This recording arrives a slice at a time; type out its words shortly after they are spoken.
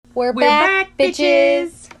We're back,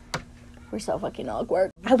 bitches. We're so fucking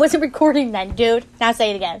awkward. I wasn't recording then, dude. Now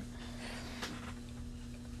say it again.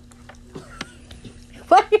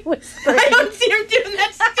 Why are you whispering? I don't see him doing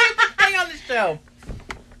that stupid thing on the show.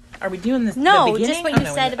 Are we doing this? No, the just what you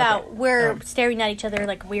said about we're staring at each other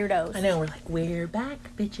like weirdos. I know, we're like, we're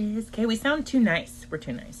back, bitches. Okay, we sound too nice. We're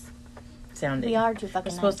too nice. Sounding. We are too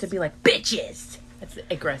fucking nice. We're supposed to be like, bitches. That's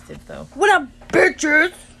aggressive, though. What up,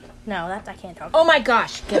 bitches? No, I can't talk. Oh my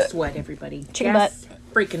gosh. Guess what, everybody? Chicken Guess butt.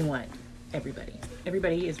 Freaking what? Everybody.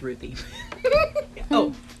 Everybody is Ruthie.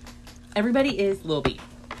 Oh. Everybody is Lil B.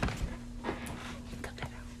 Cut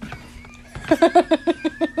that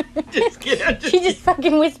out. Just kidding. She just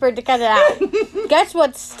fucking whispered to cut it out. Guess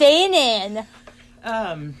what's staying in?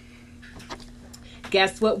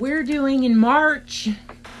 Guess what we're doing in March?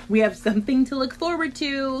 We have something to look forward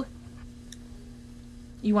to.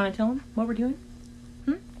 You want to tell them what we're doing?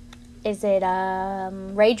 Is it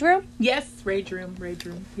Rage Room? Yes, Rage Room.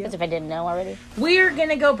 Yep. As if I didn't know already. We're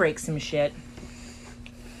gonna go break some shit.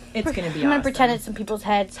 It's gonna be awesome. I'm gonna pretend it's in people's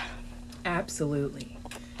heads. Absolutely.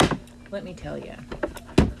 Let me tell you.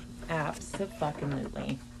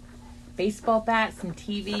 Abso-fucking-lutely. Baseball bats, some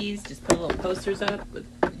TVs, just put little posters up with,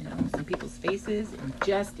 some people's faces and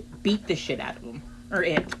just beat the shit out of them. Or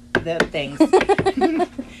the things.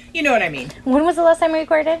 You know what I mean. When was the last time we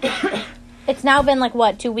recorded? It's now been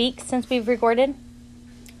 2 weeks since we've recorded?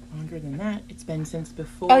 Longer than that. It's been since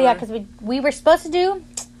before. Oh yeah, because we were supposed to do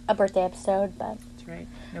a birthday episode, but... That's right.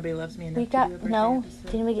 Nobody loves me enough we to do a got birthday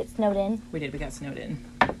episode. Didn't we get snowed in? We did. We got snowed in.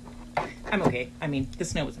 I'm okay. I mean, the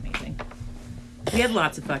snow was amazing. We had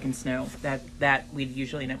lots of fucking snow that we'd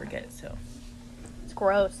usually never get, so... It's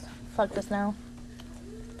gross. Fuck the snow.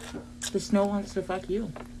 The snow wants to fuck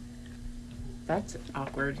you. That's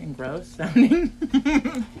awkward and gross sounding.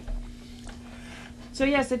 So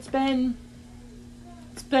yes, it's been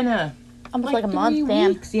almost like a month, 3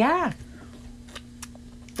 damn. weeks, yeah.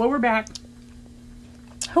 Well, we're back.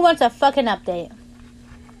 Who wants a fucking update?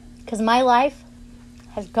 Because my life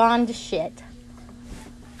has gone to shit.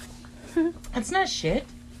 That's not shit.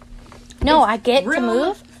 No, It's I get to room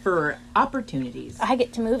move. for opportunities. I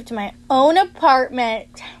get to move to my own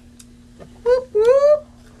apartment. Whoop, whoop.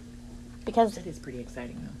 Because That is pretty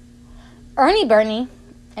exciting, though. Bernie,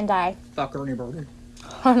 and I Fuck Ernie Burger.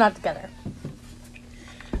 are not together.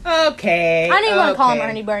 Okay. I don't even want to call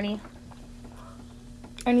him Bernie.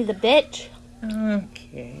 Ernie the bitch.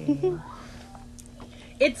 Okay.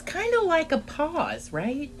 It's kind of like a pause,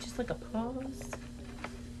 right? Just like a pause.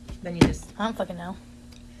 Then you just... I don't fucking know.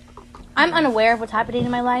 I'm unaware of what's happening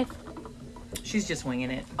in my life. She's just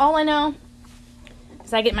winging it. All I know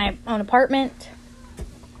is I get my own apartment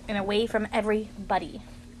and away from everybody.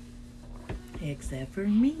 Except for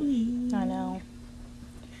me. I know.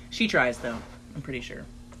 She tries, though. I'm pretty sure.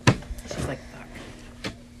 She's like,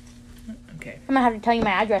 fuck. Okay. I'm gonna have to tell you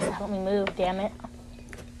my address to help me move, damn it.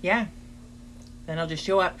 Yeah. Then I'll just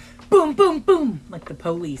show up. Boom, boom, boom. Like the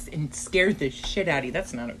police and scare the shit out of you.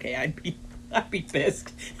 That's not okay. I'd be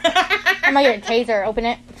pissed. I'm gonna get a taser, open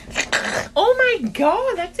it. Oh my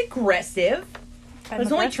god, that's aggressive. I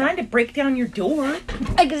was only trying to break down your door.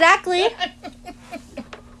 Exactly.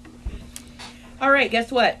 Alright,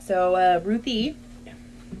 guess what? So, Ruthie.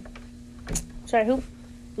 Sorry, who?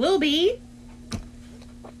 Lil B.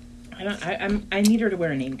 I need her to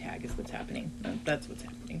wear a name tag is what's happening. That's what's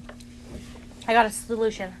happening. I got a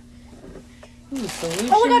solution. Ooh, solutions.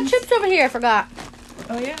 Oh, I got chips over here, I forgot.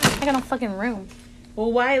 Oh, yeah. I got no fucking room.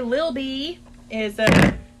 Well, while Lil B is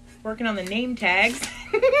working on the name tags,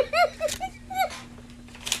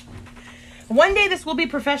 one day this will be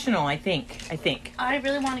professional, I think. I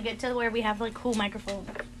really want to get to where we have cool microphones.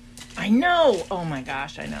 I know. Oh my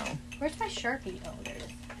gosh, I know. Where's my Sharpie? Oh, there it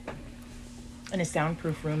is. In a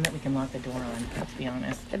soundproof room that we can lock the door on, let's be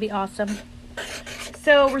honest. That'd be awesome.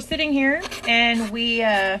 So we're sitting here and we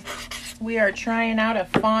are trying out a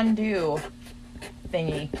fondue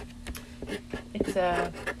thingy. It's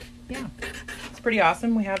it's pretty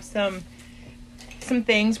awesome. We have some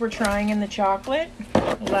things we're trying in the chocolate,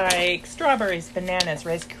 like strawberries, bananas,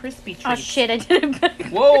 Rice Krispie treats. Oh shit, I did it back.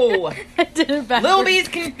 Whoa! I did it back. Lil B's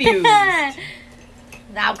confused.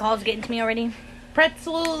 The alcohol's getting to me already.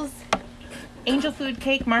 Pretzels, angel food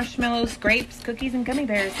cake, marshmallows, grapes, cookies, and gummy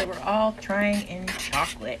bears that we're all trying in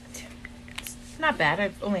chocolate. It's not bad.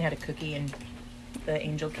 I've only had a cookie and the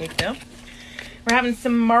angel cake though. We're having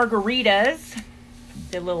some margaritas.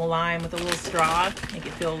 Did a little lime with a little straw. Make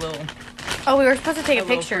it feel a little... Oh, we were supposed to take a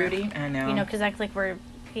little picture. fruity. I know. Because act like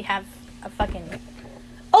we have a fucking...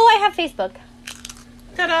 Oh, I have Facebook.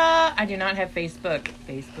 Ta-da! I do not have Facebook.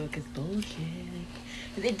 Facebook is bullshit.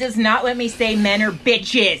 It does not let me say men are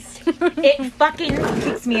bitches. It fucking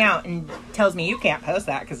kicks me out and tells me you can't post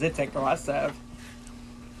that because it's aggressive.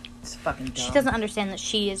 It's fucking dumb. She doesn't understand that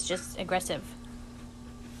she is just aggressive.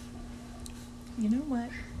 You know what?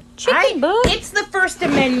 Chicken boo. It's the First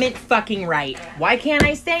Amendment fucking right. Why can't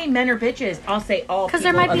I say men are bitches? I'll say all people. Because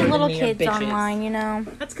there might be other than little me are kids bitches. online, you know.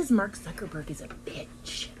 That's because Mark Zuckerberg is a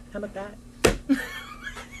bitch. How about that? It's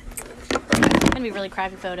gonna be really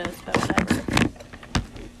crappy photos, but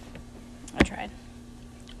I tried.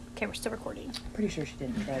 Okay, we're still recording. Pretty sure she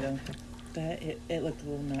didn't try though. But it looked a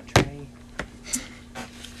little not try.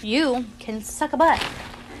 You can suck a butt.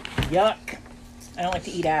 Yuck. I don't like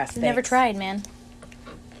to eat ass. You've never tried, man.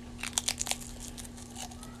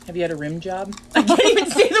 Have you had a rim job? I can't even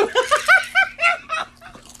say the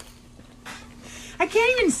I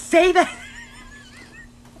can't even say that.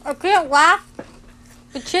 I can't laugh.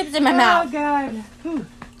 The chips in my mouth. Oh, God. Whew.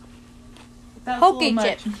 Pokey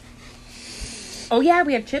chips. Oh, yeah,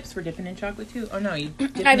 we have chips for dipping in chocolate, too. Oh, no, you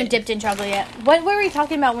dipped I haven't dipped in chocolate yet. What were we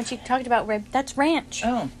talking about when she talked about rib? That's ranch.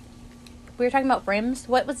 Oh. We were talking about rims.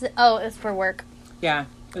 What was it? Oh, it was for work. Yeah,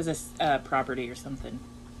 it was a property or something.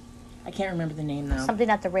 I can't remember the name, though. Something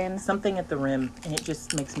at the rim. Something at the rim, and it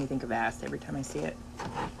just makes me think of ass every time I see it.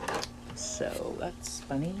 So, that's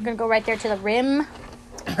funny. We're going to go right there to the rim.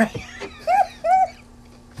 Right.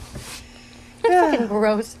 That's fucking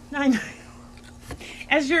gross. I know.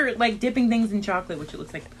 As you're, like, dipping things in chocolate, which it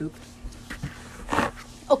looks like poop.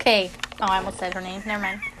 Okay. Oh, I almost said her name. Never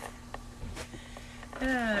mind.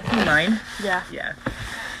 Who, mine? Yeah. Yeah.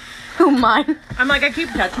 Who, mine? I'm like, I keep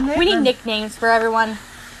touching it. We need nicknames for everyone.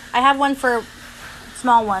 I have one for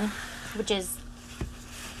small one, which is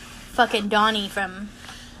fucking Donnie from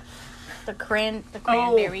the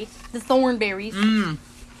cranberries. The thornberries.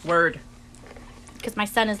 Word. Because my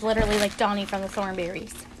son is literally like Donnie from the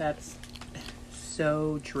thornberries. That's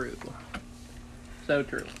so true. So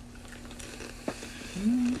true.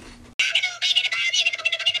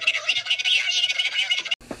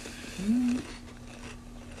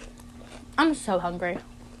 I'm so hungry.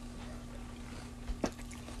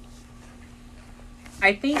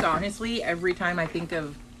 I think, honestly, every time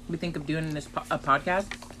we think of doing this a podcast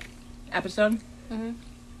episode,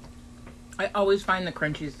 I always find the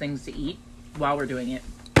crunchiest things to eat while we're doing it.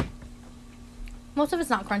 Most of it's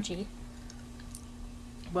not crunchy.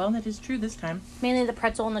 Well, that is true this time. Mainly the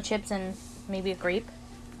pretzel and the chips and maybe a grape.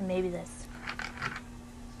 And maybe this.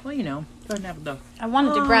 Well, you know, go ahead and have the... I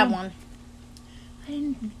wanted to grab one. I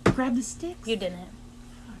didn't grab the sticks. You didn't.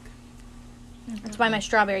 That's why my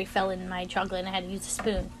strawberry fell in my chocolate and I had to use a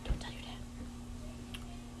spoon. Don't tell your dad.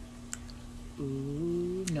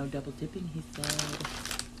 Ooh, no double dipping, he said.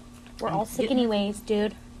 We're all sick anyways,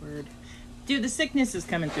 dude. Word. Dude, the sickness is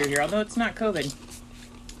coming through here, although it's not COVID.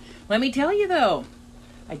 Let me tell you, though.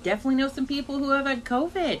 I definitely know some people who have had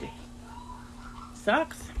COVID.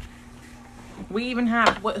 Sucks. We even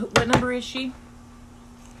have... What number is she?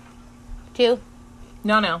 2.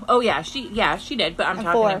 No. Oh, yeah, she did, but I'm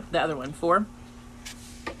talking 4. about the other one. 4.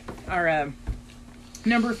 Our,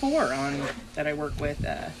 number 4 that I work with,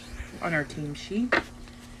 on our team,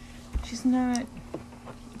 she's not...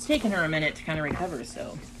 It's taken her a minute to kind of recover,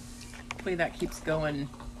 so hopefully that keeps going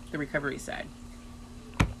the recovery side.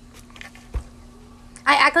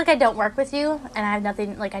 I act like I don't work with you and I have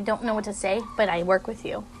nothing, like I don't know what to say, but I work with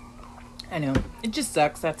you. I know. It just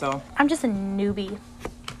sucks, that's all. I'm just a newbie.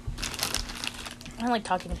 I don't like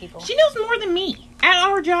talking to people. She knows more than me. At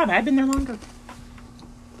our job. I've been there longer.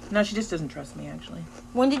 No, she just doesn't trust me, actually.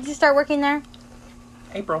 When did you start working there?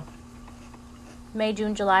 April. May,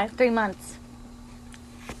 June, July. 3 months.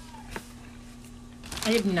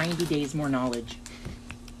 I have 90 days more knowledge.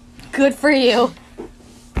 Good for you.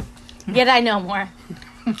 Yet I know more.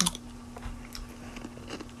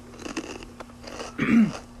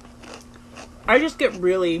 I just get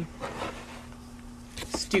really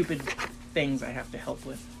stupid things I have to help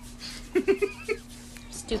with.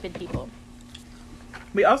 Stupid people.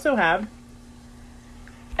 We also have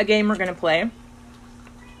a game we're going to play.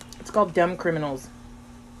 It's called Dumb Criminals.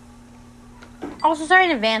 Also, sorry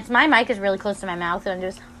in advance. My mic is really close to my mouth, and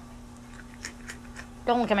just...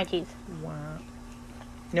 Don't look at my teeth. Wow.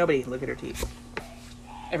 Nobody look at her teeth.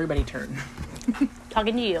 Everybody turn.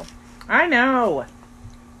 Talking to you. I know.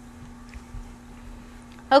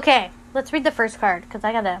 Okay, let's read the first card, because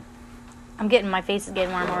I'm getting, my face is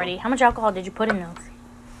getting warm already. How much alcohol did you put in those?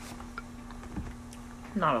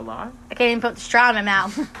 Not a lot. I can't even put the straw in my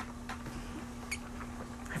mouth.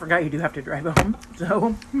 I forgot you do have to drive home,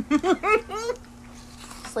 so...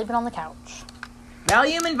 Sleeping on the couch.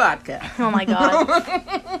 Valium and vodka. Oh my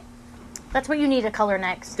god. That's what you need to color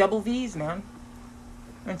next. Double V's, man.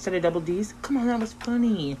 instead of double D's. Come on, that was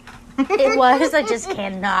funny. It was. I just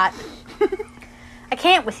cannot. I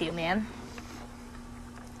can't with you, man.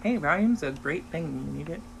 Hey, Valium's a great thing when you need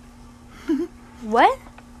it. What?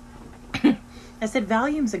 I said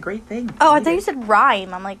Valium's a great thing. Oh, I thought you said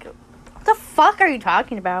rhyme. I'm like, what the fuck are you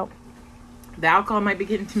talking about? The alcohol might be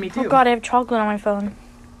getting to me, too. Oh, God, I have chocolate on my phone.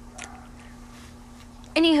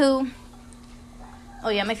 Anywho. Oh,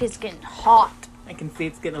 yeah, my face is getting hot. I can see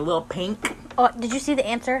it's getting a little pink. Oh, did you see the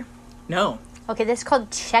answer? No. Okay, this is called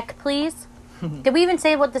Check Please. Did we even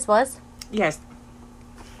say what this was? Yes.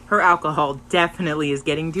 Her alcohol definitely is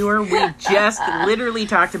getting to her. We just literally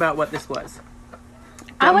talked about what this was.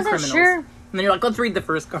 I wasn't sure. And then you're like, let's read the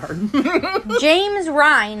first card. James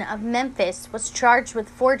Ryan of Memphis was charged with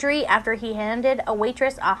forgery after he handed a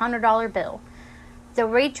waitress a $100 bill. The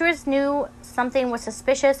waitress knew something was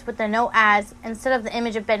suspicious with the note as, instead of the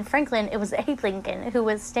image of Ben Franklin, it was Abe Lincoln who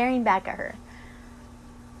was staring back at her.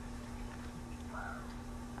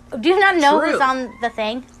 Do you not know who's on the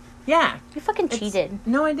thing? Yeah. You fucking cheated.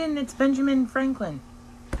 No, I didn't. It's Benjamin Franklin.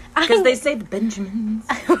 Because they say the Benjamins.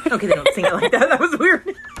 Okay, they don't sing it like that. That was weird.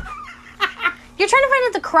 You're trying to find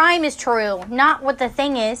out the crime is true, not what the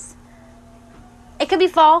thing is. It could be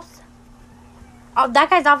false. Oh, that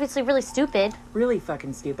guy's obviously really stupid. Really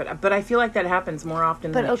fucking stupid. But I feel like that happens more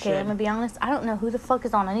often than it should. But okay, I'm going to be honest. I don't know who the fuck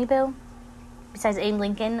is on any bill. Besides Abe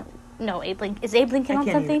Lincoln. No, Abe Lincoln. Is Abe Lincoln on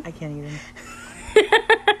something? I can't even.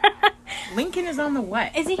 Lincoln is on the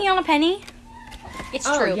what? Isn't he on a penny? It's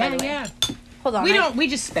true, by the way. Yeah. Hold on. We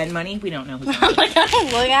just spend money. We don't know who's on it. Like, I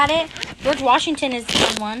don't look at it. George Washington is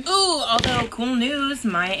on one. Ooh, although, cool news.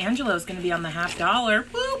 Maya Angelou's going to be on the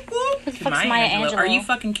 $50. Whoop, whoop. Who the fuck's Maya Angelou? Are you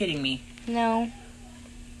fucking kidding me? No.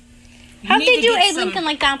 How'd they do Abe Lincoln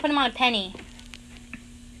like that and put him on a penny?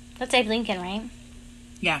 That's Abe Lincoln, right?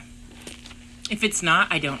 Yeah. If it's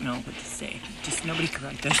not, I don't know what to say. Just nobody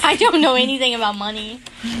correct us. I don't know anything about money.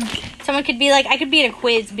 Someone could be like, I could be in a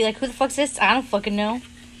quiz and be like, who the fuck's this? I don't fucking know.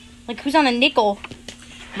 Like, who's on a nickel?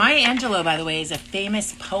 Maya Angelou, by the way, is a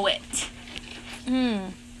famous poet.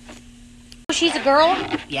 Oh, she's a girl?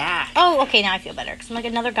 Yeah. Oh, okay, now I feel better. Because I'm like,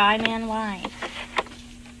 another guy, man, why?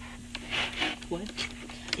 What?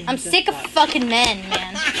 I'm sick of fucking men,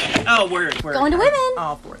 man. Oh, word. Going to women.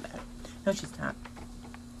 All for that. No, she's not.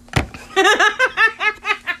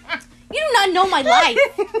 You do not know my life.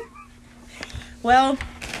 Well,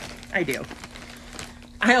 I do.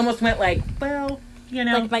 I almost went like, well, you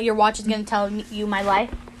know. Like, your watch is going to tell you my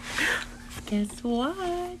life. Guess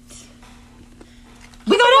what?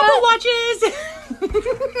 We got Apple Watches!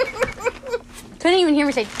 Couldn't even hear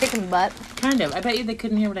me say chicken butt. Kind of. I bet you they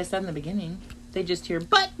couldn't hear what I said in the beginning. They just hear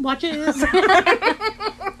butt watches.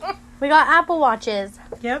 We got Apple Watches.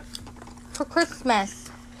 Yep. For Christmas.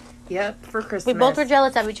 Yep, for Christmas. We both were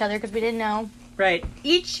jealous of each other because we didn't know. Right.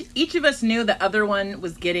 Each of us knew the other one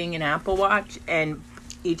was getting an Apple Watch, and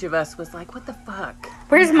each of us was like, what the fuck?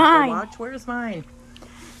 Where's mine? Apple Watch? Where's mine?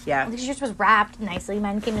 Yeah. At least yours was wrapped nicely.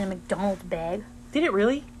 Mine came in a McDonald's bag. Did it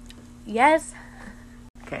really? Yes.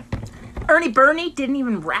 Okay. Ernie Bernie didn't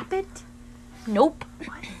even wrap it? Nope.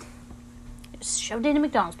 What? Just shoved it in a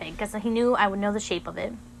McDonald's bag because he knew I would know the shape of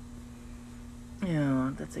it.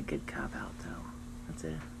 Yeah, that's a good cop-out, though.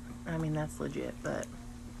 That's legit, but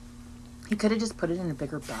he could have just put it in a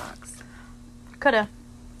bigger box. Coulda.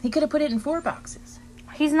 He could have put it in 4 boxes.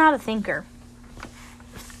 He's not a thinker.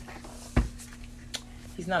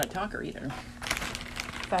 He's not a talker, either.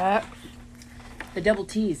 But The double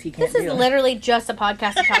T's he can't this do. is literally just a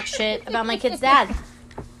podcast to talk shit about my kid's dad.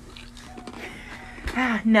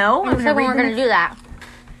 No. I said we weren't going to do that.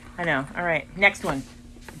 I know. All right. Next one.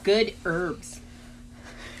 Good herbs.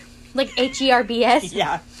 Like HERBS?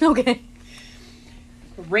 Yeah. Okay.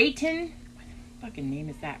 Rayton, what the fucking name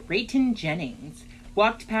is that? Rayton Jennings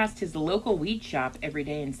walked past his local weed shop every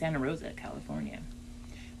day in Santa Rosa, California.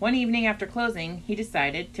 One evening after closing, he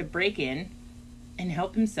decided to break in and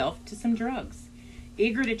help himself to some drugs.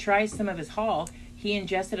 Eager to try some of his haul, he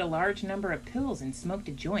ingested a large number of pills and smoked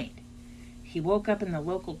a joint. He woke up in the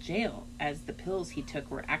local jail as the pills he took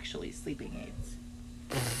were actually sleeping aids.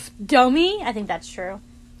 Dummy? I think that's true.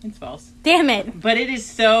 It's false. Damn it. But it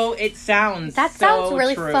sounds That so sounds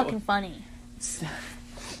really true. fucking funny. So,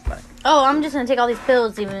 Oh, I'm just going to take all these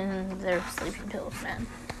pills even if they're sleeping pills, man.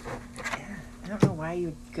 I don't know why you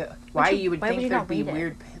would go. Why you would why would think you there'd not be read it?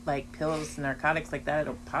 weird like pills, narcotics like that at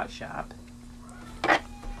a pot shop.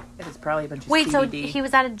 It's probably a bunch of Wait, CBD. so he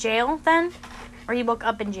was out of jail then? Or he woke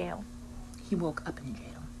up in jail? He woke up in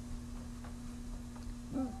jail.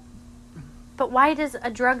 But why does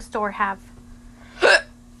a drugstore have...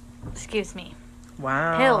 Excuse me.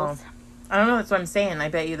 Wow. Pills? I don't know. That's what I'm saying. I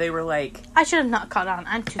bet you they were like... I should have not caught on.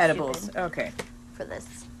 I'm too edibles. stupid Okay. for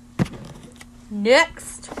this.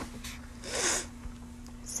 Next.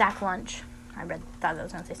 Sack lunch. Thought I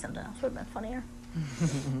was going to say something else. Would have been funnier.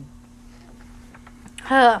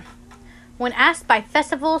 When asked by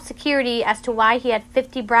festival security as to why he had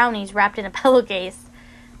 50 brownies wrapped in a pillowcase,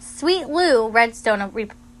 Sweet Lou Redstone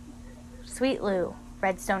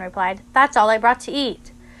replied, "That's all I brought to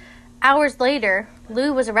eat." Hours later,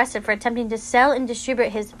 Lou was arrested for attempting to sell and distribute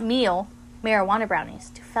his meal, marijuana brownies,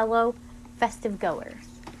 to fellow festive goers.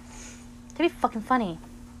 That'd be fucking funny.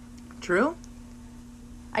 True?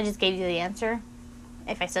 I just gave you the answer.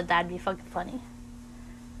 If I said that'd be fucking funny.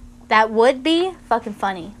 That would be fucking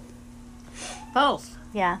funny. False.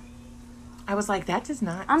 Yeah. I was like, that does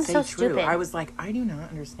not I'm say so true. stupid. I was like, I do not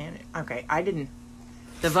understand it. Okay, I didn't.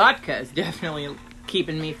 The vodka is definitely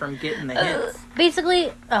keeping me from getting the hints.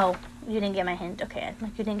 Basically, oh, you didn't get my hint. Okay,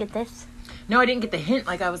 like you didn't get this? No, I didn't get the hint.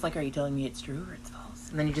 Like, I was like, are you telling me it's true or it's false?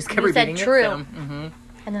 And then you just kept You said repeating true. it. So, mm-hmm.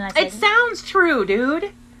 And then I said, It sounds true,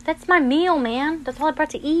 dude. that's my meal, man. That's all I brought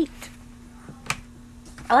to eat.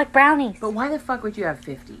 I like brownies. But why the fuck would you have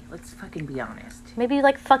 50? Let's fucking be honest. Maybe you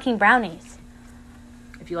like fucking brownies.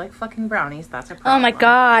 If you like fucking brownies, that's a problem. Oh my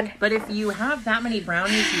god. But if you have that many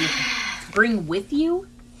brownies you bring with you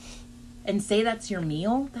and say that's your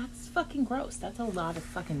meal, that's fucking gross. That's a lot of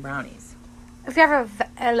fucking brownies. If you're at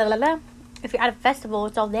a festival,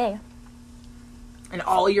 it's all day. And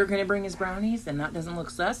all you're going to bring is brownies and that doesn't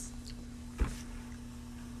look sus?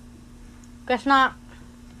 Guess not.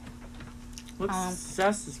 Looks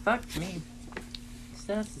sus as fuck to me.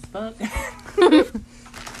 Sus as fuck.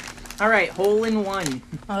 Alright, hole in one.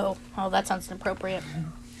 Oh, that sounds inappropriate.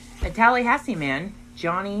 A Tallahassee man,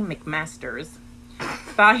 Johnny McMasters,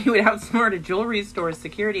 thought he would outsmart a jewelry store's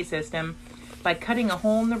security system by cutting a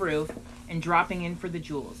hole in the roof and dropping in for the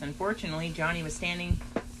jewels. Unfortunately, Johnny was standing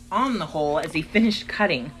on the hole as he finished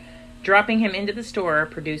cutting, dropping him into the store,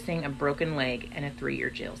 producing a broken leg and a 3-year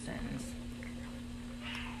jail sentence.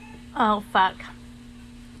 Oh, fuck.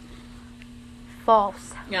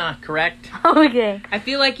 False. Yeah, correct. Okay. I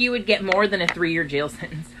feel like you would get more than a 3-year jail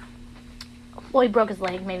sentence. Well, he broke his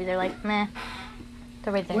leg. Maybe they're like, meh.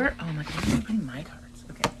 They're right there. Where? Oh my god, I'm putting my cards.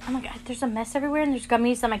 Okay. Oh my god, there's a mess everywhere and there's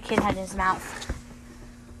gummies that my kid had in his mouth.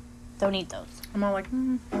 Don't eat those. I'm all like,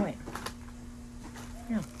 oh wait.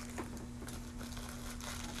 Yeah.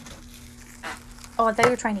 Oh, I thought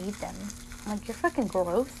you were trying to eat them. I'm like, you're fucking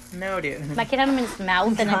gross. No, dude. My kid had them in his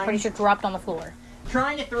mouth and I'm pretty sure dropped on the floor.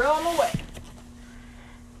 Trying to throw them away.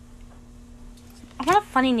 I want a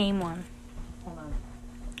funny name one. Hold on.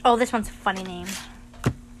 Oh, this one's a funny name.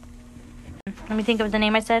 Let me think of the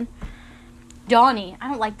name I said. Donnie. I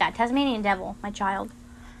don't like that. Tasmanian Devil, my child.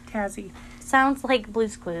 Cassie. Sounds like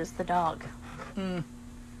Blue's Clues, the dog.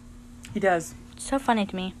 He does. So funny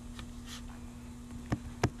to me.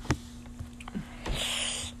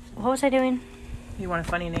 What was I doing? You want a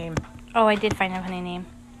funny name? Oh, I did find a funny name.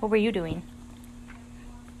 What were you doing?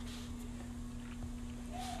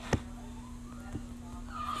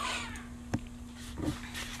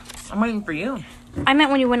 I'm waiting for you. I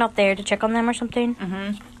meant when you went up there to check on them or something.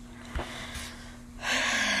 Mm-hmm.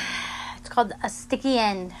 It's called a sticky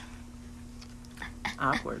end.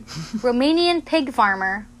 Awkward. Romanian pig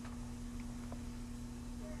farmer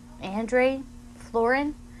Andrei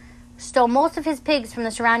Florin stole most of his pigs from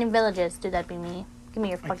the surrounding villages. Dude, that'd be me. Give me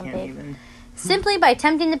your fucking I can't pig. even. Simply by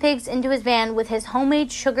tempting the pigs into his van with his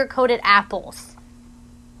homemade sugar-coated apples.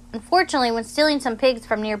 Unfortunately, when stealing some pigs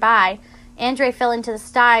from nearby, Andrei fell into the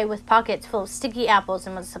sty with pockets full of sticky apples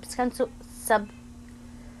and was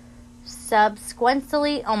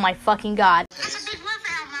subsequently, oh my fucking god,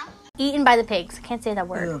 eaten by the pigs. I can't say that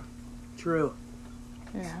word. Ugh. True.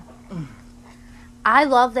 No. I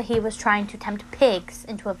love that he was trying to tempt pigs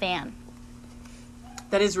into a van.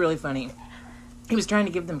 That is really funny. He was trying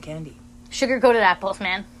to give them candy. Sugar-coated apples,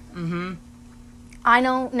 man. Mm-hmm. I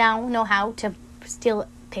now know how to steal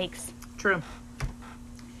pigs. True.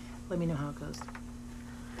 Let me know how it goes.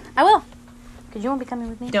 I will. Because you won't be coming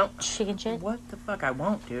with me. Don't. Chicken shit. What the fuck? I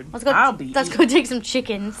won't, dude. Let's go. Let's go take some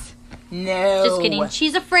chickens. No. Just kidding.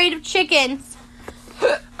 She's afraid of chickens.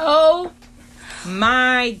 Oh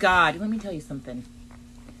my god. Let me tell you something.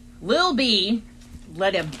 Lil B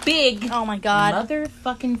let a big Oh my god.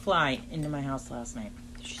 motherfucking fly into my house last night.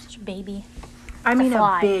 She's such a baby. I mean,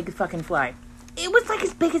 fly. a big fucking fly. It was like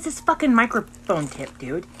as big as this fucking microphone tip,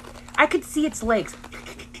 dude. I could see its legs.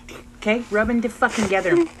 Okay, rubbing to fucking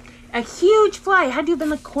together. A huge fly. It had to have been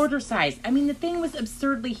like quarter size. I mean, the thing was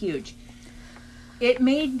absurdly huge. It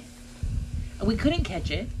made... We couldn't catch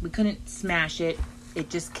it. We couldn't smash it. It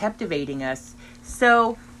just kept evading us.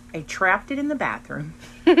 So, I trapped it in the bathroom.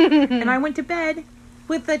 And I went to bed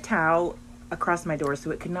with a towel across my door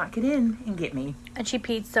so it could not get in and get me. And she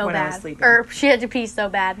peed so when I was bad. sleeping. Or she had to pee so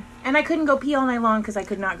bad. And I couldn't go pee all night long because I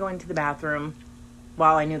could not go into the bathroom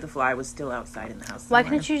while I knew the fly was still outside in the house Why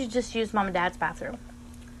somewhere. couldn't you just use Mom and Dad's bathroom?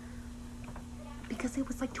 Because it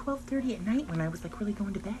was like 12:30 at night when I was like really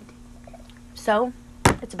going to bed. So,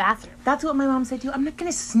 it's a bathroom. That's what my mom said too. I'm not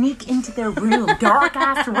going to sneak into their room, dark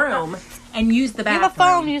ass room, and use the bathroom. You have a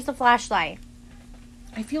phone, use the flashlight.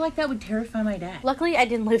 I feel like that would terrify my dad. Luckily, I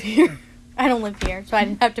didn't live here. I don't live here, so I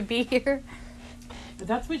didn't have to be here. But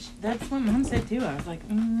that's what Mom said too. I was like,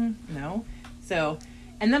 no. So,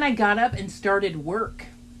 and then I got up and started work,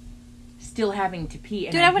 still having to pee.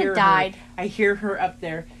 And Dude, I would have died. I hear her up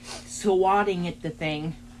there swatting at the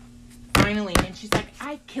thing. Finally, and she's like,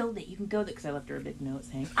 I killed it. You can go there. Because I left her a big note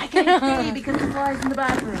saying, I can't stay because the fly's in the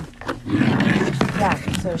bathroom. Yeah,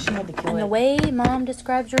 so she had to kill it. And the way Mom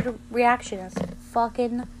describes her reaction is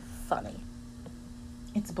fucking funny.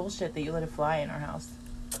 It's bullshit that you let a fly in our house.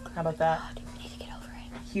 How about that? God, you need to get over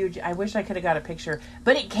it. Huge. I wish I could have got a picture.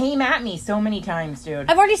 But it came at me so many times,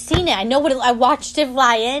 dude. I've already seen it. I know what I watched it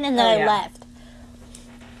fly in and then I left.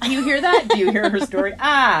 Do you hear that? Do you hear her story?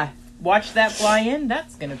 Watch that fly in?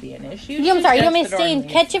 That's going to be an issue. I'm sorry, you want me to stay and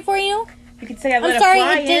catch it for you? You could say I let I'm sorry a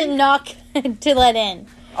fly it didn't knock to let in.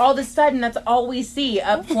 All of a sudden, that's all we see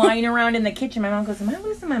up flying around in the kitchen. My mom goes, am I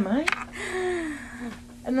losing my mind?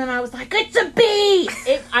 And then I was like, it's a bee!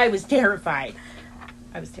 I was terrified.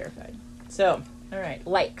 So, all right,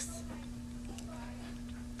 likes.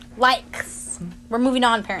 We're moving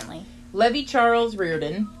on, apparently. Levy Charles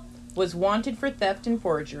Reardon was wanted for theft and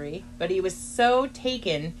forgery, but he was so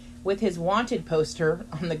taken with his wanted poster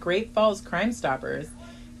on the Great Falls Crime Stoppers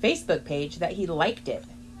Facebook page that he liked it.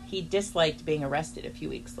 He disliked being arrested a few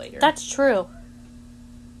weeks later. That's true.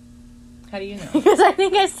 How do you know? Because I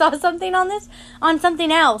think I saw something on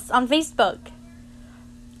something else on Facebook.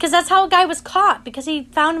 Because that's how a guy was caught, because he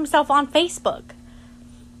found himself on Facebook.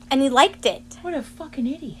 And he liked it. What a fucking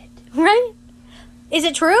idiot. Right? Is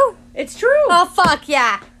it true? It's true. Oh, fuck,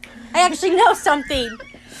 yeah. I actually know something.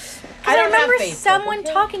 I don't remember have Facebook, someone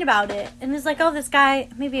talking about it. And it's like, oh, this guy,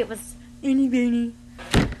 maybe it was Any Beanie.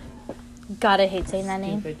 God, I hate saying that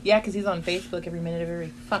name. Yeah, because he's on Facebook every minute of every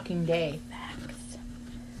fucking day. Facts.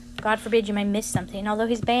 God forbid you might miss something. Although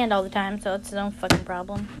he's banned all the time, so it's his own fucking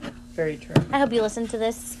problem. Very true. I hope you listen to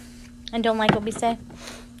this and don't like what we say.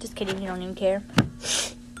 Just kidding, you don't even care.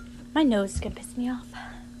 My nose is going to piss me off.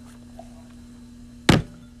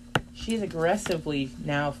 She's aggressively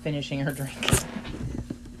now finishing her drink.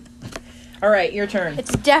 All right, your turn.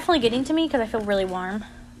 It's definitely getting to me because I feel really warm.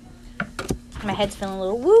 My head's feeling a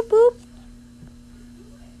little whoop whoop.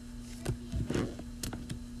 Did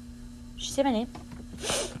she say my name?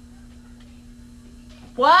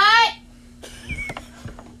 What?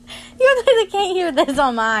 You literally can't hear this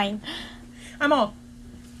on mine. I'm all.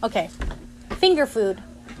 Okay. Finger food.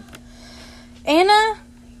 Anna,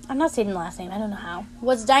 I'm not saying the last name, I don't know how,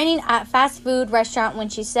 was dining at fast food restaurant when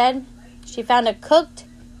she said she found a cooked,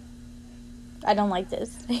 I don't like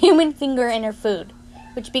this, human finger in her food,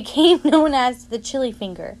 which became known as the chili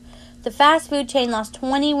finger. The fast food chain lost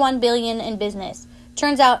 $21 billion in business.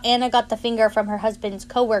 Turns out Anna got the finger from her husband's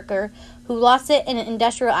coworker who lost it in an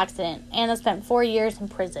industrial accident. Anna spent 4 years in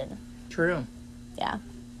prison. True. Yeah.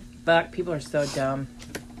 Fuck, people are so dumb.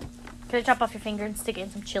 Could I chop off your finger and stick it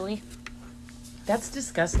in some chili? That's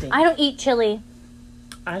disgusting. I don't eat chili.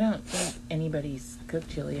 I don't think anybody's cooked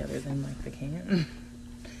chili other than like the can.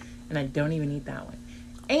 And I don't even eat that one.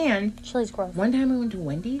 And Chili's gross. one time we went to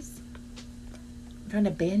Wendy's, found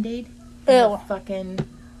a Band-Aid, Ew. and a fucking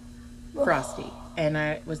Frosty. And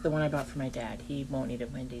I was the one I bought for my dad. He won't eat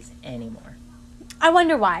at Wendy's anymore. I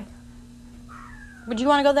wonder why. Would you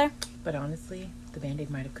want to go there? But honestly, the Band-Aid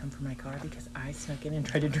might have come from my car because I snuck in and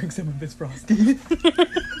tried to drink some of this Frosty.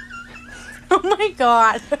 Oh my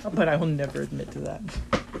god. But I will never admit to that.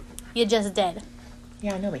 You just did.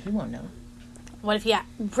 Yeah, I know, but he won't know. What if he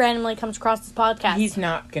randomly comes across this podcast? He's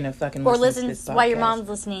not gonna fucking or listen to listens this podcast. while your mom's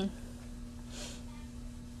listening.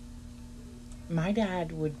 My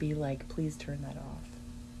dad would be like, please turn that off.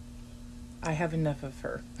 I have enough of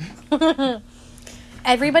her.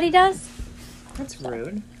 Everybody does? That's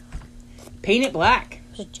rude. Paint it black.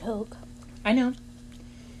 It was a joke. I know.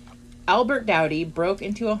 Albert Dowdy broke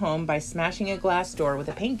into a home by smashing a glass door with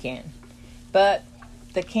a paint can. But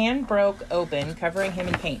the can broke open, covering him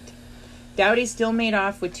in paint. Dowdy still made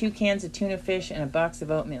off with 2 cans of tuna fish and a box of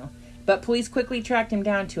oatmeal. But police quickly tracked him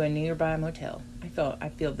down to a nearby motel. I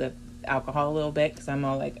feel the alcohol a little bit because I'm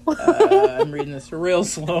all like, I'm reading this real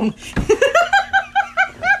slow.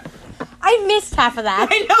 I missed half of that.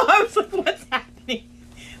 I know. I was like, what's happening?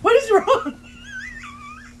 What is wrong?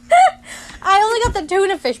 I only got the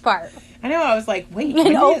tuna fish part. I know. I was like, wait.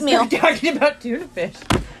 And oatmeal. Talking about tuna fish.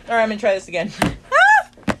 All right, I'm going to try this again.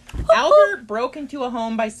 Albert broke into a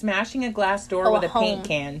home by smashing a glass door with a paint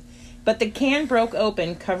can. But the can broke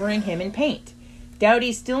open, covering him in paint.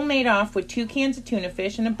 Dowdy still made off with 2 cans of tuna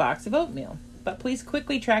fish and a box of oatmeal. But police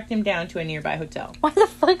quickly tracked him down to a nearby hotel. Why the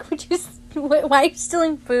fuck would you... Why are you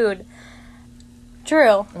stealing food?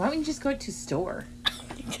 True. Why wouldn't you just go to a store?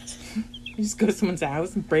 You just go to someone's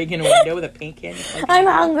house and break in a window with a paint can. I'm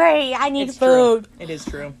hungry. I need food. True. It is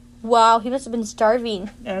true. Wow, he must have been starving.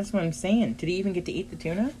 That's what I'm saying. Did he even get to eat the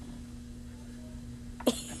tuna?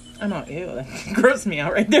 I'm not. Ew, that grossed me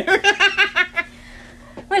out right there.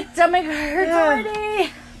 My stomach hurts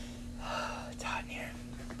already. It's hot in here.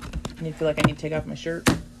 I feel like I need to take off my shirt.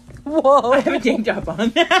 Whoa. I have a tank top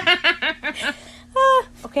on.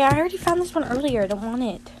 Okay, I already found this one earlier. I don't want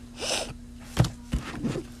it.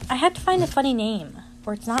 I had to find a funny name,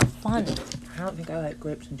 or it's not fun. I don't think I like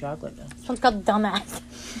grapes and chocolate, though. This one's called Dumbass.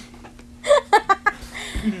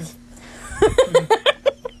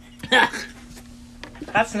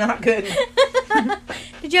 That's not good.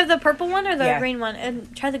 Did you have the purple one or the Yeah. green one?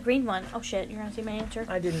 And try the green one. Oh shit, you're gonna see my answer.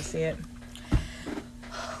 I didn't see it.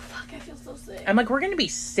 Oh fuck, I feel so sick. I'm like, we're gonna be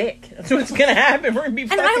sick. That's what's gonna happen. We're gonna be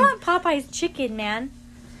And fucking... I want Popeye's chicken, man.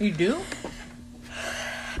 You do?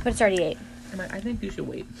 But it's already 8. I'm like, I think you should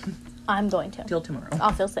wait I'm going to. till tomorrow.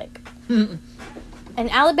 I'll feel sick. An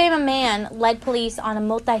Alabama man led police on a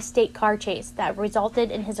multi-state car chase that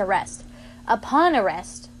resulted in his arrest. Upon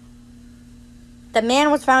arrest, the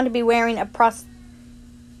man was found to be wearing a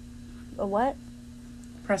what?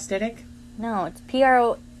 Prosthetic? No, it's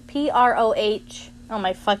P-R-O-H. Oh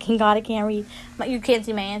my fucking god, I can't read. You can't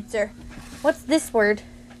see my answer. What's this word?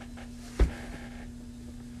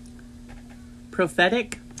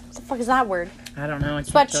 Prophetic? What the fuck is that word? I don't know. I can't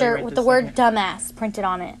tell you Sweatshirt right with this the word second. dumbass printed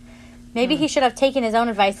on it. Maybe he should have taken his own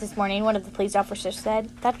advice this morning, one of the police officers said.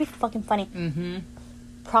 That'd be fucking funny. Mm-hmm.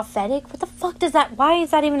 Prophetic? What the fuck does that... Why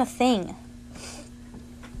is that even a thing?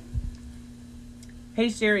 Hey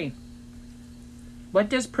Siri. What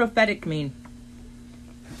does prophetic mean?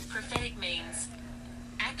 Prophetic means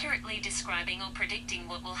accurately describing or predicting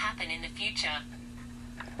what will happen in the future.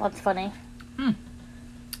 Well, that's funny.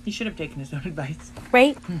 He should have taken his own advice.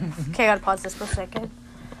 Right? Okay, I gotta pause this for a second.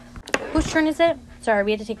 Whose turn is it? Sorry,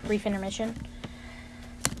 we had to take a brief intermission.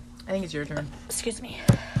 I think it's your turn. Excuse me.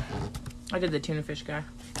 I did the tuna fish guy.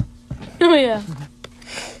 Oh, yeah.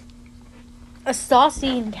 A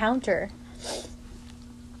saucy encounter.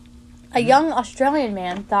 A young Australian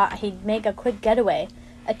man thought he'd make a quick getaway,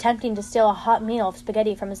 attempting to steal a hot meal of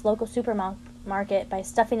spaghetti from his local supermarket by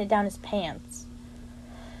stuffing it down his pants.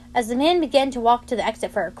 As the man began to walk to the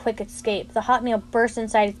exit for a quick escape, the hot meal burst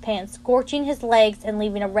inside his pants, scorching his legs and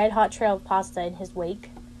leaving a red-hot trail of pasta in his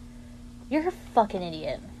wake. You're a fucking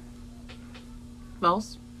idiot.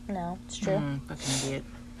 False? No, it's true. Fucking idiot.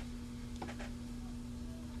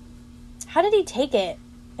 How did he take it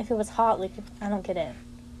if it was hot? Like, I don't get it.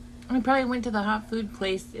 He probably went to the hot food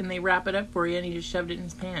place and they wrap it up for you and he just shoved it in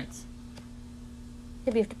his pants.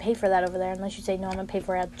 Maybe you have to pay for that over there, unless you say, no, I'm going to pay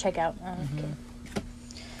for it at the checkout. Okay.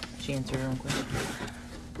 She answered her own question.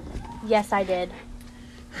 Yes, I did.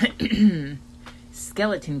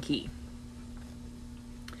 Skeleton key.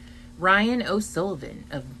 Ryan O'Sullivan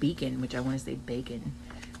of Beacon, which I want to say Bacon,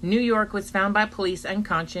 New York, was found by police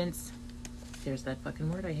unconscious. There's that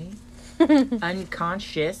fucking word I hate.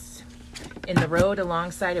 Unconscious in the road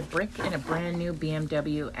alongside a brick and a brand new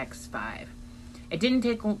BMW X5. It didn't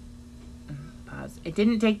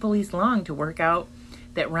take police long to work out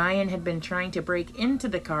that Ryan had been trying to break into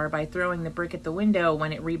the car by throwing the brick at the window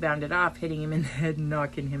when it rebounded off, hitting him in the head and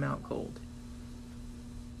knocking him out cold.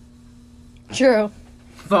 True.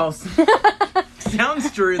 False.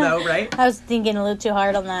 Sounds true, though, right? I was thinking a little too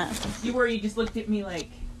hard on that. You just looked at me like...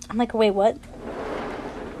 I'm like, wait, what?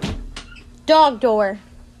 Dog door.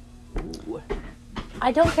 Ooh.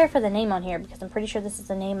 I don't care for the name on here because I'm pretty sure this is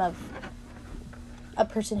the name of a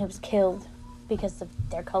person who was killed because of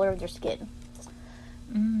their color of their skin.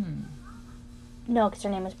 No, because her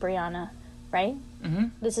name was Brianna, right? Mm-hmm.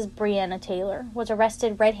 This is Brianna Taylor. Was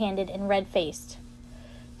arrested red-handed and red-faced.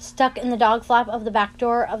 Stuck in the dog flap of the back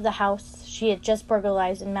door of the house she had just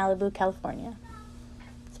burglarized in Malibu, California.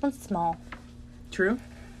 This one's small. True?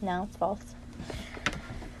 No, it's false.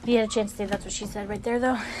 You had a chance to say that's what she said right there,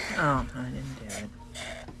 though. Oh, I didn't do it.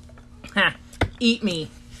 Ha! Eat me.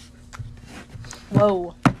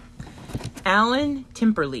 Whoa. Alan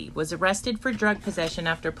Timperley was arrested for drug possession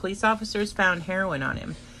after police officers found heroin on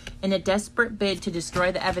him. In a desperate bid to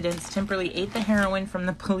destroy the evidence, temporarily ate the heroin from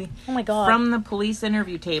the Oh my God. from the police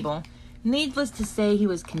interview table. Needless to say, he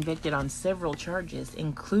was convicted on several charges,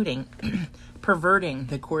 including perverting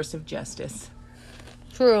the course of justice.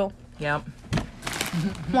 True. Yep.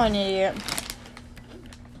 What an idiot.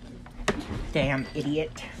 Damn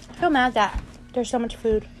idiot. So mad that there's so much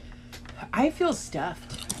food. I feel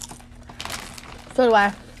stuffed. So do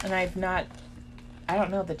I. And I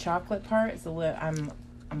don't know, the chocolate part is I'm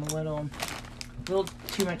a little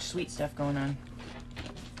too much sweet stuff going on.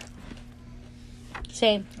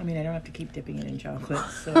 Same. I mean, I don't have to keep dipping it in chocolate,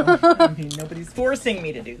 so I mean, nobody's forcing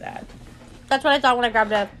me to do that. That's what I thought when I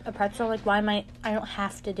grabbed a pretzel. Like, why am I don't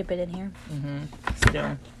have to dip it in here.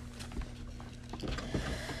 Still.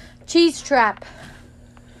 Cheese trap.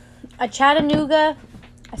 A Chattanooga.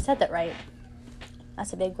 I said that right.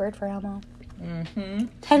 That's a big word for Elmo.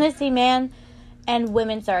 Tennessee man and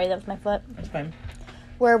women. Sorry, that was my foot. That's fine.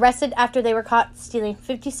 Were arrested after they were caught stealing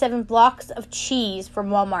 57 blocks of cheese from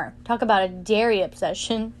Walmart. Talk about a dairy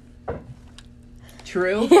obsession.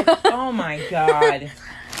 True? Oh my God.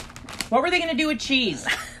 What were they going to do with cheese?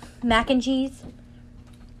 Mac and cheese.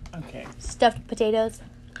 Okay. Stuffed potatoes.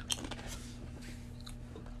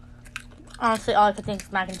 Honestly, all I could think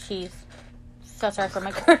is mac and cheese. So sorry for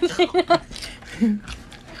my cursing.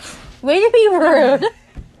 Way to be rude.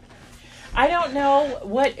 I don't know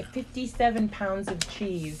what 57 pounds of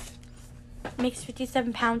cheese Makes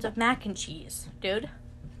 57 pounds of mac and cheese, dude.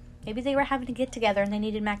 Maybe they were having to get together and they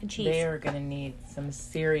needed mac and cheese. They are going to need some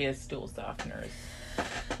serious stool softeners.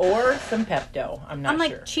 Or some Pepto. I'm not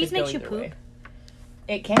sure. Cheese Could go makes you either poop. way.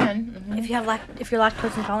 It can. If you're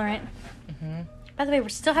lactose intolerant. By the way, we're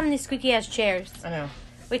still having these squeaky ass chairs. I know.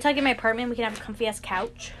 Wait till I get my apartment. We can have a comfy ass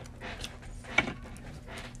couch.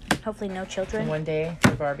 Hopefully, no children. And one day,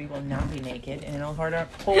 the Barbie will not be naked, and it'll hold her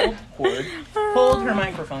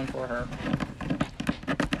microphone for her.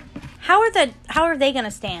 How are they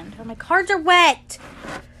gonna stand? Oh, my cards are wet.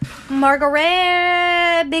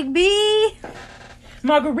 Margaret, Big B.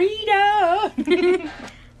 Margarita.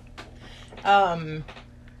 I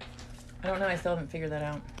don't know. I still haven't figured that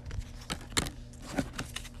out.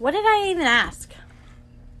 What did I even ask?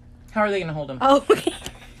 How are they gonna hold them? Oh, okay.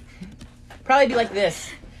 Probably be like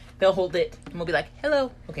this. They'll hold it, and we'll be like,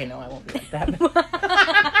 "Hello." Okay, no, I won't be like that.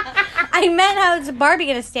 I meant how is Barbie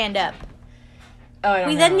gonna stand up? Oh, I don't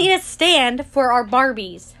know. We then need a stand for our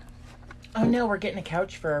Barbies. Oh no, we're getting a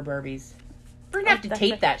couch for our Barbies. We're gonna have to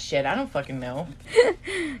tape that shit. I don't fucking know.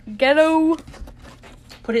 Ghetto.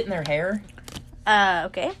 Put it in their hair.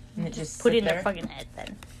 Okay. And it just Put it sit in there. their fucking head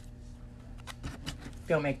then.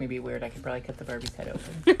 Don't make me be weird. I could probably cut the Barbie's head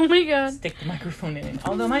open. Oh my God. Stick the microphone in it.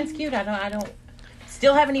 Although mine's cute. I don't.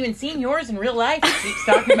 Still haven't even seen yours in real life. She keeps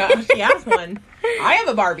talking about how she has one. I have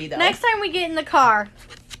a Barbie though. Next time we get in the car,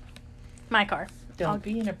 my car, Don't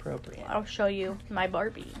be inappropriate. I'll show you my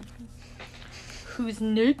Barbie. Who's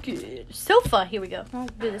naked? Sofa. Here we go. I'll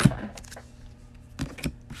do this one.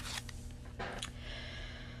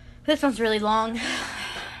 This one's really long.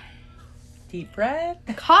 Deep breath.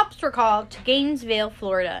 Cops were called to Gainesville,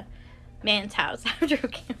 Florida, man's house. I'm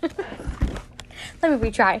joking. Let me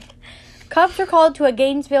retry. Cops were called to a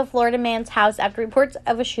Gainesville, Florida man's house after reports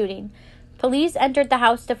of a shooting. Police entered the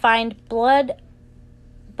house to find blood,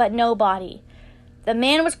 but no body. The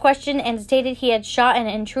man was questioned and stated he had shot an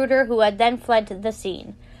intruder who had then fled to the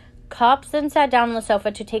scene. Cops then sat down on the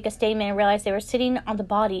sofa to take a statement and realized they were sitting on the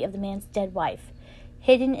body of the man's dead wife,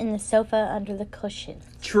 hidden in the sofa under the cushion.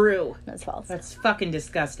 True. That's false. That's fucking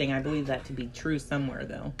disgusting. I believe that to be true somewhere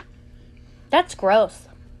though. That's gross.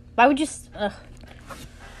 Why would you...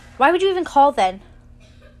 Why would you even call then?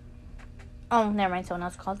 Oh, never mind. Someone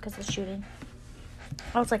else called because of the shooting.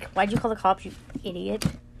 I was like, why'd you call the cops, you idiot?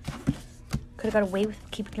 Could have got away with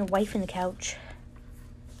keeping your wife in the couch.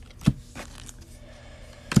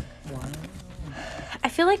 Wow. I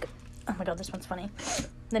feel like... Oh my God, this one's funny.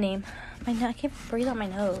 The name. I can't breathe on my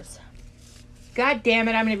nose. God damn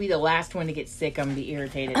it, I'm going to be the last one to get sick. I'm going to be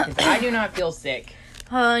irritated because I do not feel sick.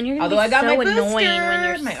 Oh, and you're going to Although be I got so my annoying booster. when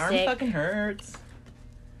you're my sick. arm fucking hurts.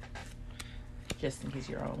 Just in case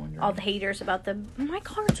you're all wondering. All the haters about the... My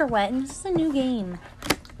cards are wet and this is a new game.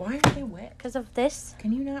 Why are they wet? Because of this.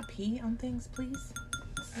 Can you not pee on things, please?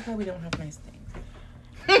 This is why we don't have nice things.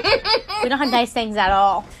 We don't have nice things at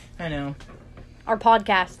all. I know. Our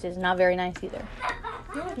podcast is not very nice either.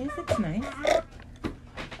 No, it is. It's nice.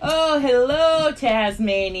 Oh, hello,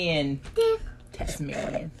 Tasmanian.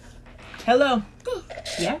 Tasmanian. Hello.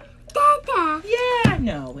 Yeah? Dada. Yeah.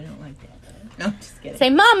 No, we don't like that. No, just kidding. Say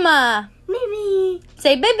mama. Mimi.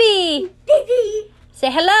 Say baby. Baby. Say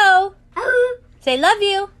hello. Oh. Say love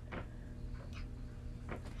you.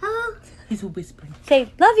 Oh. He's whispering. Say,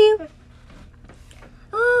 love you.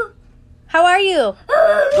 How are you?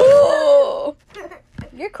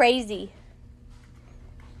 You're crazy.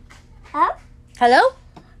 Huh? Hello?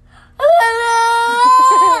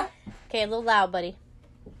 Okay, a little loud, buddy.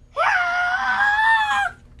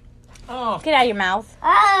 Oh, Get out of your mouth.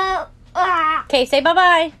 Okay, say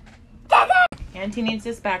bye-bye. Auntie needs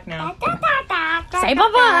this back now. Say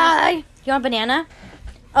bye-bye. You want a banana?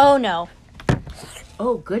 Oh, no.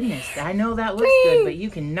 Oh, goodness. I know that looks good, but you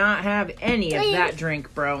cannot have any of that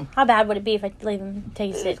drink, bro. How bad would it be if I leave him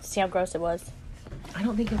taste it to see how gross it was? I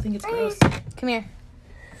don't think you'll think it's gross. Come here.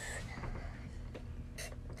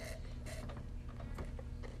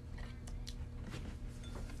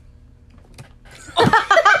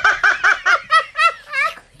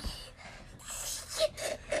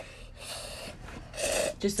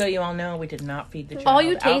 Just so you all know, we did not feed the child All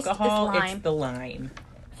you taste is alcohol. lime. It's the lime.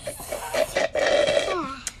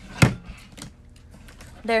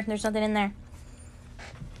 There's nothing in there.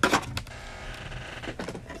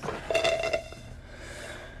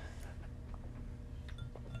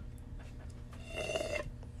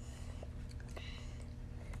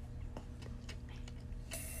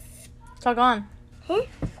 It's all gone.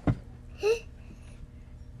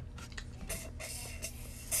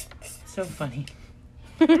 So funny.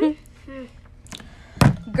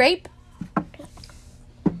 Grape?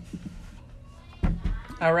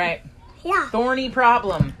 All right. Yeah. Thorny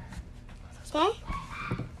problem. Okay.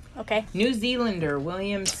 Okay. New Zealander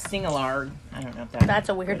William Singalard, I don't know if That's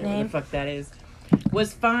a weird whatever name. the fuck that is,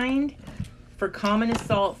 was fined for common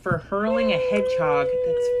assault for hurling a hedgehog.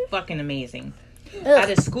 That's fucking amazing.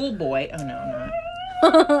 At a schoolboy. Oh no, I'm not.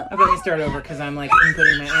 Okay, let me start over because I'm like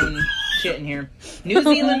inputting my own shit in here. New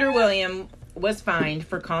Zealander William was fined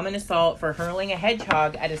for common assault for hurling a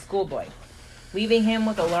hedgehog at a schoolboy, leaving him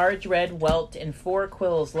with a large red welt and 4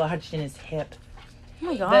 quills lodged in his hip. Oh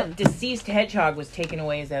my The god. deceased hedgehog was taken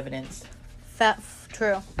away as evidence.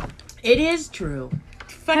 True. It is true.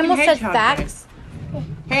 I Fucking almost said hedgehog, facts. guys.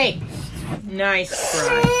 Hey, nice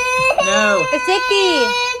try. No. It's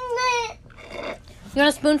icky. You want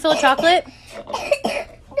a spoonful of chocolate?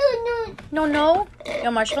 No. You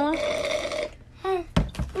want marshmallow? I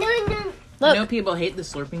know Look. people hate the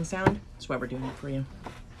slurping sound. That's why we're doing it for you.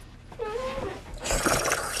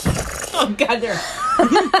 Oh, God, there.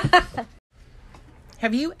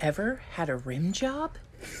 Have you ever had a rim job?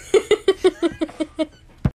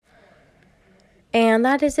 And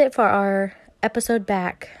that is it for our episode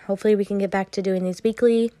back. Hopefully we can get back to doing these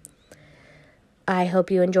weekly. I hope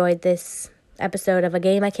you enjoyed this episode of a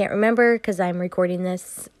game I can't remember because I'm recording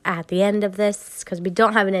this at the end of this because we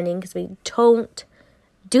don't have an ending because we don't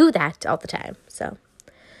do that all the time. So,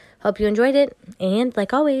 hope you enjoyed it. And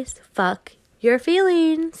like always, fuck your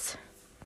feelings.